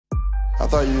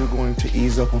thought you were going to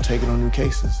ease up on taking on new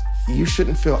cases. You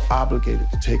shouldn't feel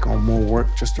obligated to take on more work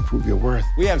just to prove your worth.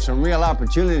 We have some real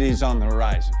opportunities on the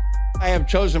horizon. I have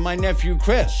chosen my nephew,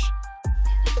 Chris.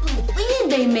 Believe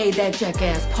they made that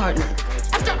jackass partner.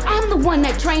 After I'm the one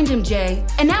that trained him, Jay.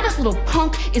 And now this little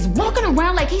punk is walking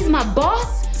around like he's my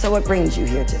boss? So what brings you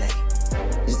here today?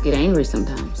 I just get angry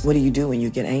sometimes. What do you do when you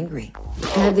get angry?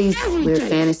 I have these weird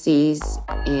fantasies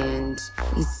and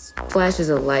these flashes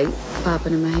of light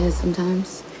popping in my head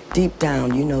sometimes. Deep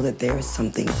down, you know that there is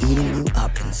something eating you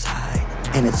up inside,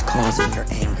 and it's causing your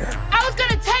anger. I was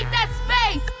gonna take that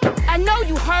space! I know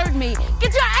you heard me.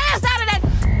 Get your ass out of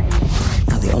that!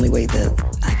 Now, the only way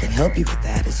that I can help you with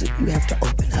that is that you have to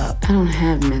open up. I don't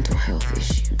have mental health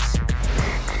issues.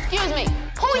 Excuse me,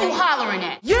 who are you hollering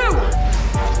at? You!